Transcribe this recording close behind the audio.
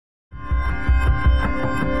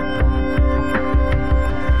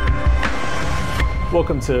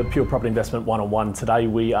Welcome to Pure Property Investment One-on-One. Today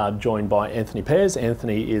we are joined by Anthony Pears.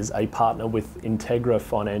 Anthony is a partner with Integra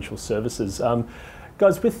Financial Services.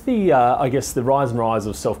 Guys, with the, I guess, the rise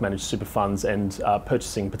of self-managed super funds and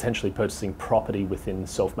potentially purchasing property within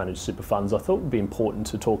self-managed super funds, I thought it would be important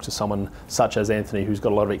to talk to someone such as Anthony, who's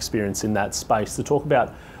got a lot of experience in that space, to talk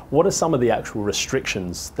about what are some of the actual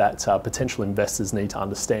restrictions that potential investors need to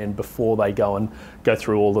understand before they go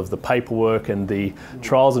through all of the paperwork and the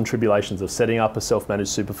trials and tribulations of setting up a self-managed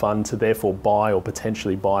super fund to therefore buy or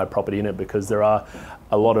potentially buy a property in it, because there are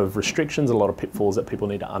a lot of restrictions, a lot of pitfalls that people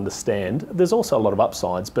need to understand. There's also a lot of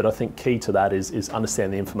upsides, but I think key to that is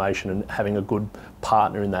understanding the information and having a good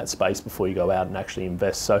partner in that space before you go out and actually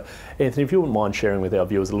invest. So Anthony, if you wouldn't mind sharing with our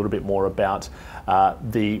viewers a little bit more about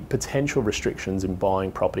the potential restrictions in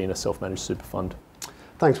buying property in a self-managed super fund.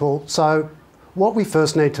 Thanks, Paul. So what we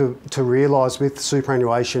first need to realise with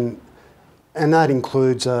superannuation, and that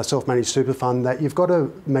includes a self-managed super fund, that you've got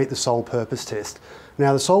to meet the sole purpose test.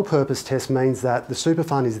 Now, the sole purpose test means that the super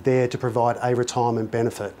fund is there to provide a retirement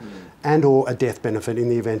benefit and or a death benefit in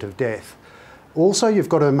the event of death. Also, you've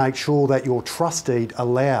got to make sure that your trust deed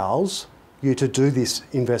allows you to do this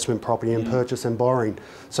investment property and purchase and borrowing.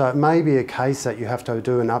 So it may be a case that you have to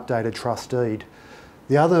do an updated trust deed.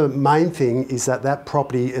 The other main thing is that that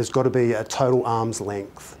property has got to be at total arm's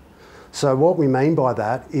length. So what we mean by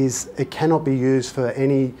that is it cannot be used for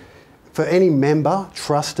any member,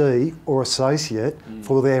 trustee or associate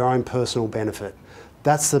for their own personal benefit.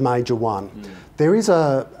 That's the major one. There is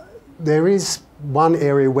one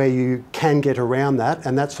area where you can get around that,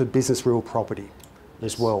 and that's for business real property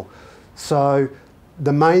as well. So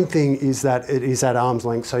the main thing is that it is at arm's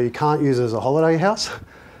length, so you can't use it as a holiday house,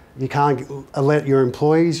 you can't let your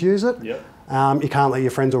employees use it, you can't let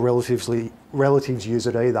your friends or relatives use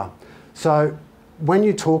it either. So when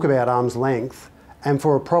you talk about arm's length, and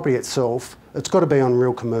for a property itself, it's got to be on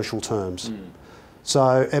real commercial terms.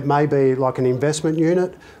 So it may be like an investment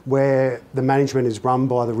unit where the management is run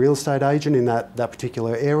by the real estate agent in that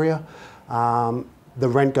particular area. The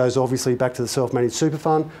rent goes obviously back to the self-managed super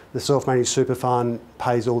fund. The self-managed super fund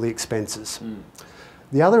pays all the expenses.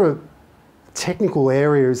 The other technical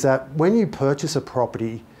area is that when you purchase a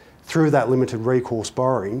property through that limited recourse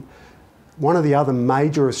borrowing, one of the other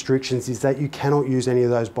major restrictions is that you cannot use any of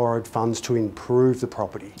those borrowed funds to improve the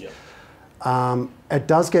property. It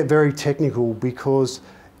does get very technical because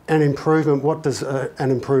an improvement, what does an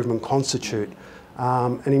improvement constitute?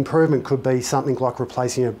 An improvement could be something like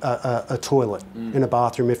replacing a toilet in a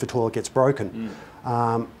bathroom if a toilet gets broken.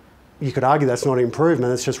 You could argue that's not an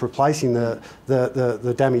improvement, it's just replacing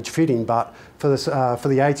the damaged fitting, but for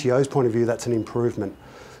the ATO's point of view, that's an improvement.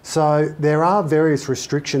 So there are various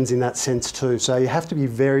restrictions in that sense too, so you have to be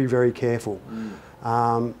very, very careful.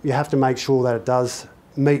 You have to make sure that it does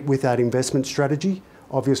meet with that investment strategy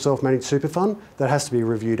of your self-managed super fund. That has to be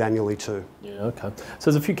reviewed annually too. Yeah, okay.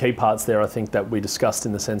 So there's a few key parts there I think that we discussed,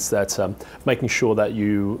 in the sense that making sure that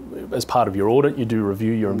you, as part of your audit, you do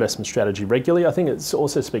review your investment strategy regularly. I think it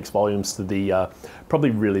also speaks volumes to the, probably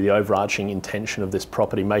really the overarching intention of this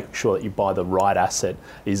property. Making sure that you buy the right asset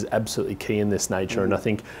is absolutely key in this nature. And I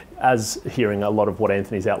think, as hearing a lot of what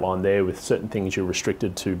Anthony's outlined there, with certain things you're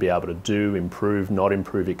restricted to be able to do, improve, not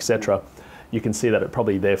improve, etc., you can see that it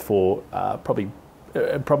probably therefore probably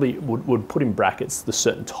would put in brackets the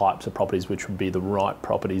certain types of properties which would be the right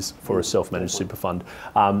properties for a self-managed super fund.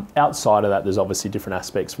 Outside of that, there's obviously different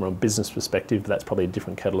aspects from a business perspective. That's probably a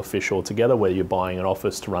different kettle of fish altogether, whether you're buying an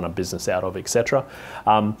office to run a business out of, etc.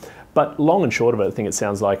 But long and short of it, I think it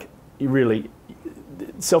sounds like you really,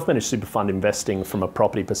 self-managed super fund investing from a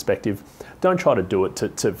property perspective, don't try to do it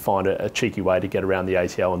to find a cheeky way to get around the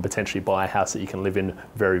ATO and potentially buy a house that you can live in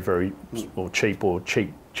very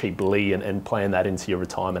cheaply and plan that into your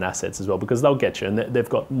retirement assets as well, because they'll get you, and they've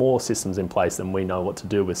got more systems in place than we know what to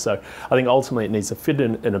do with. So I think ultimately it needs to fit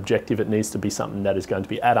an objective. It needs to be something that is going to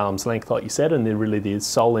be at arm's length, like you said, and really the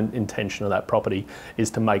sole intention of that property is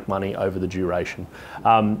to make money over the duration.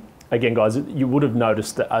 Again, guys, you would have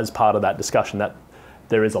noticed that as part of that discussion that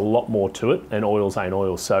there is a lot more to it, and oils ain't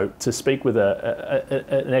oil. So to speak with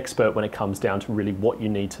an expert when it comes down to really what you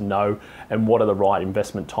need to know and what are the right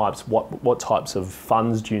investment types, what types of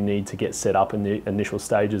funds do you need to get set up in the initial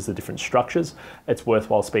stages, the different structures, it's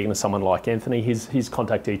worthwhile speaking to someone like Anthony. His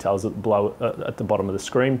contact details at the bottom of the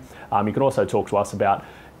screen. You can also talk to us about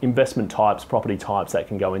investment types, property types that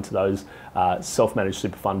can go into those self-managed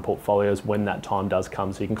super fund portfolios when that time does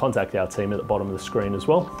come. So you can contact our team at the bottom of the screen as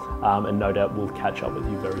well, and no doubt we'll catch up with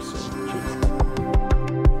you very soon. Cheers.